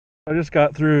I just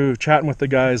got through chatting with the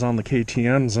guys on the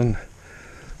KTMs, and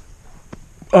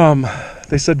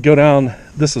they said go down.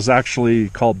 This is actually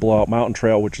called Blowout Mountain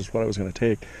Trail, which is what I was going to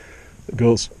take. It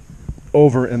goes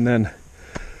over and then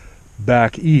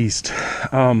back east.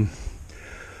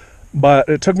 But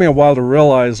it took me a while to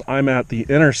realize I'm at the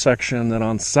intersection that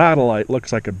on satellite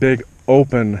looks like a big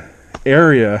open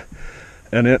area,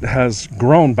 and it has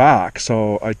grown back.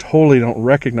 So I totally don't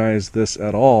recognize this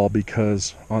at all,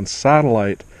 because on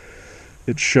satellite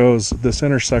it shows this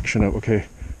intersection of, okay,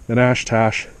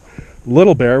 Menashtash,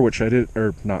 Little Bear, which I did,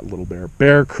 or not Little Bear,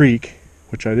 Bear Creek,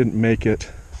 which I didn't make it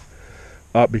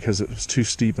up because it was too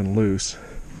steep and loose,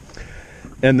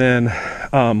 and then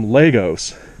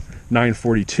Lagos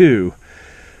 942,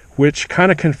 which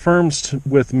kind of confirms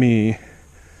with me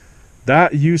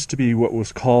that used to be what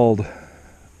was called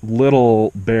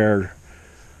Little Bear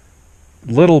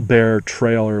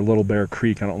Trail or Little Bear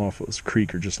Creek. I don't know if it was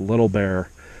creek or just Little Bear.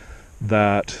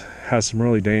 That has some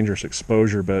really dangerous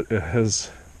exposure, but it has,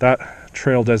 that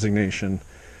trail designation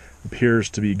appears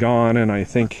to be gone, and I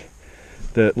think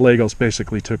that Lagos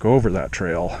basically took over that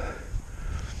trail.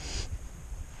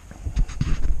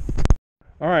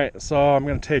 Alright, so I'm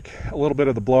going to take a little bit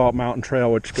of the Blowout Mountain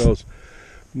Trail, which goes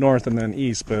north and then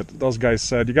east, but those guys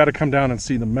said you got to come down and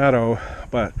see the meadow,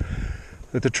 but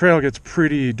that the trail gets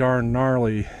pretty darn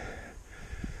gnarly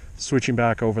switching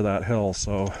back over that hill,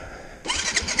 so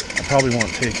I probably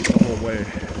won't take it the whole way.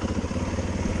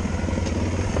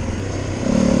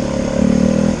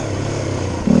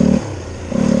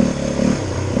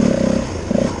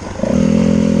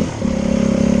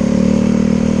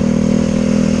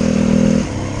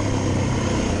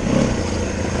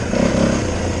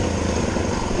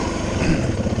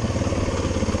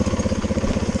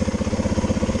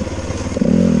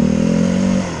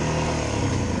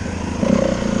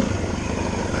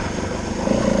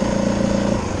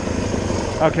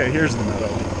 Okay, here's the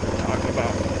meadow we're talking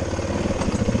about.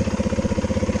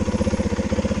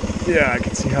 Yeah, I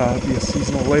can see how it'd be a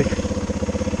seasonal lake.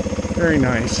 Very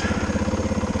nice.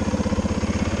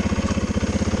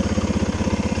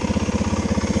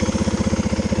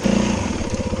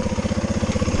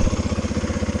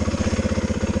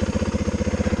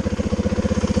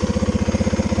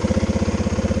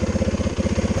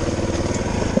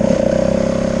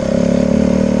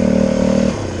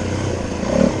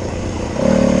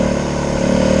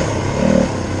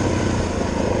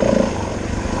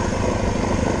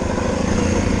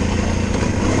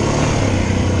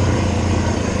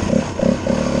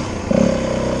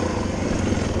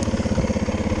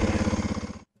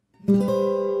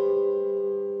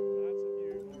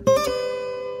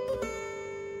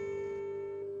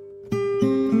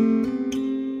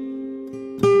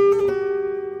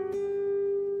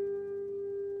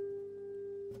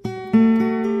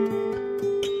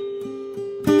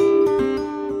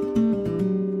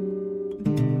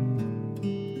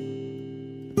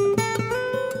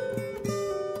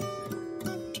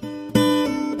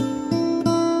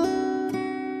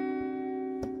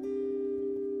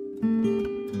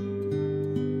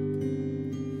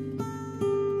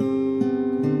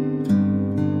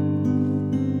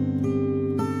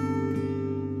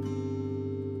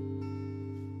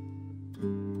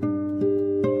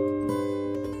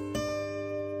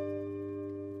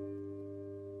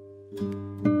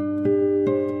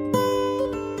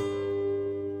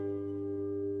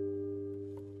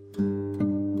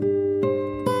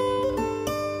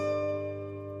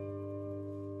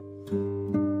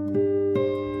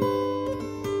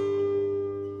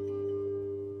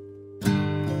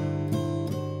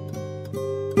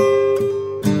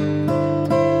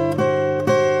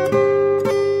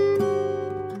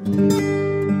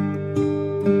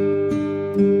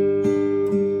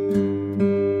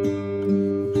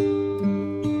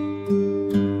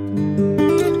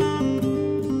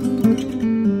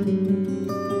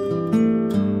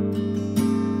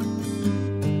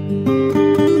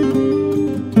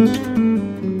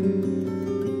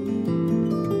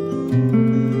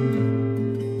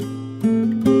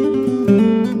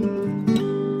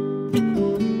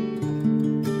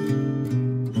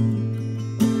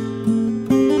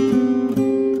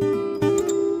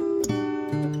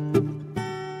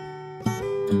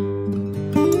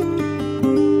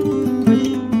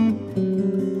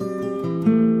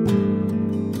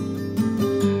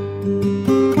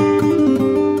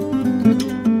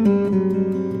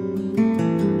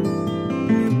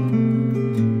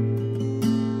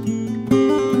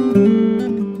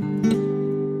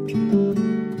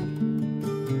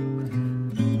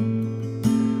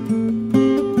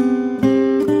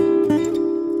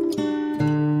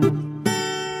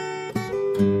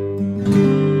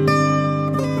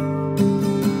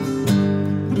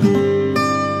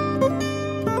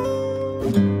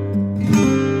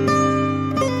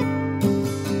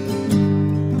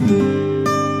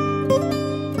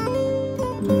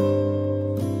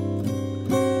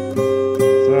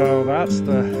 So that's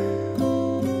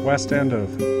the west end of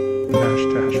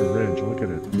Tasha Ridge. Look at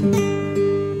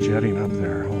it jetting up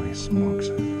there. Holy smokes.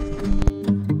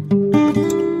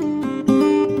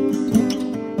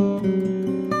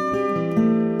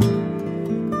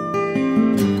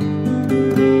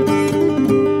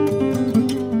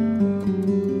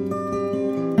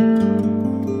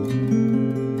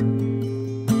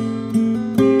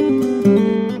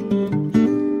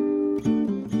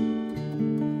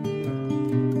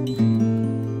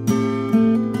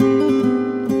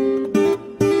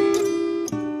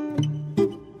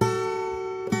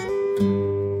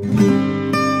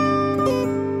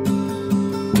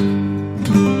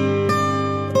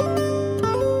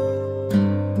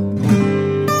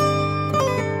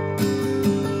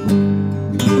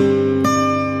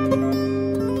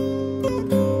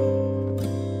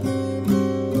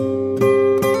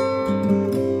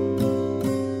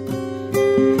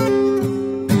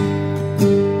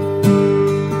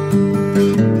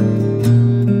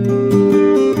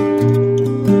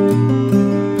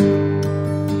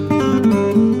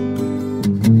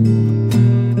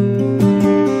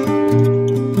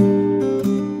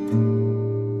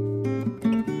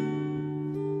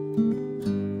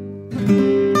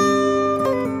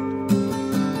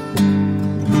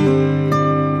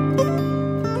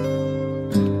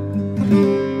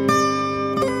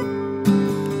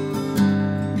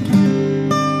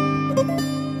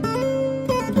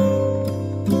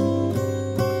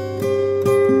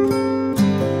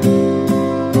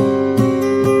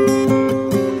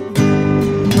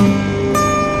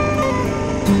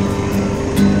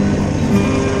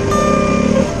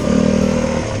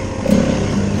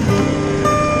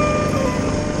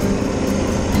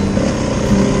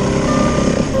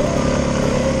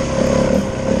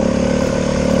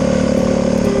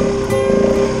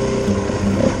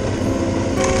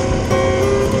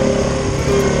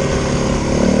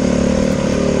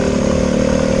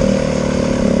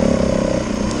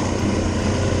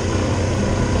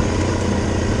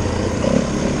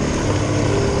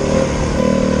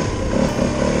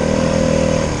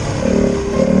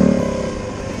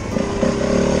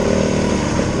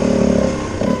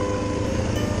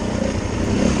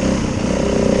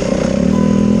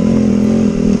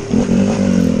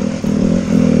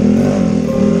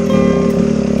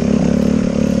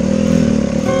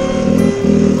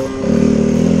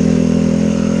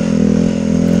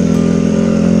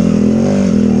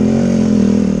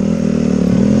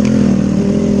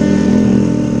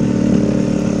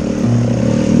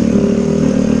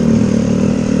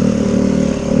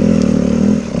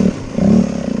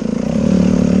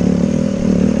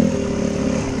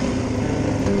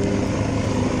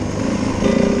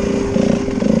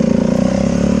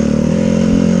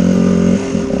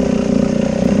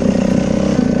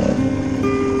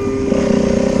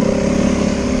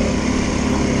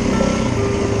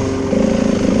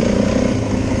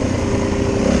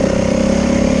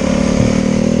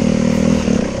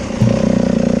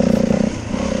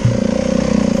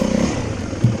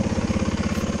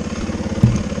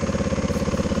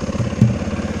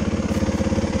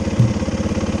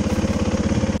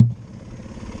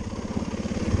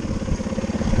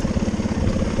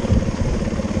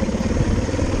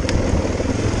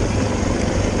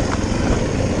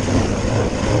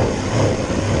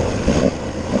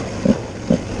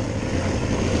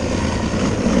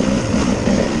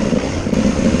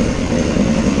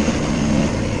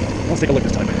 Let's take a look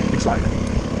this time. Big slide.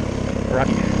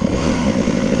 Rocky.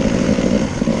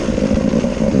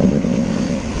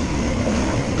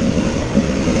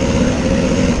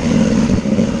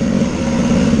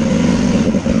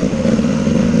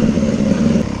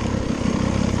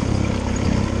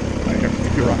 Right here,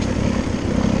 a few rocks.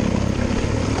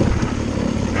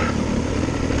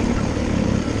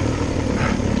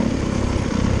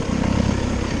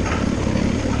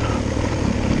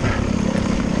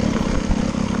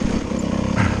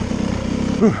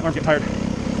 Arms get tired.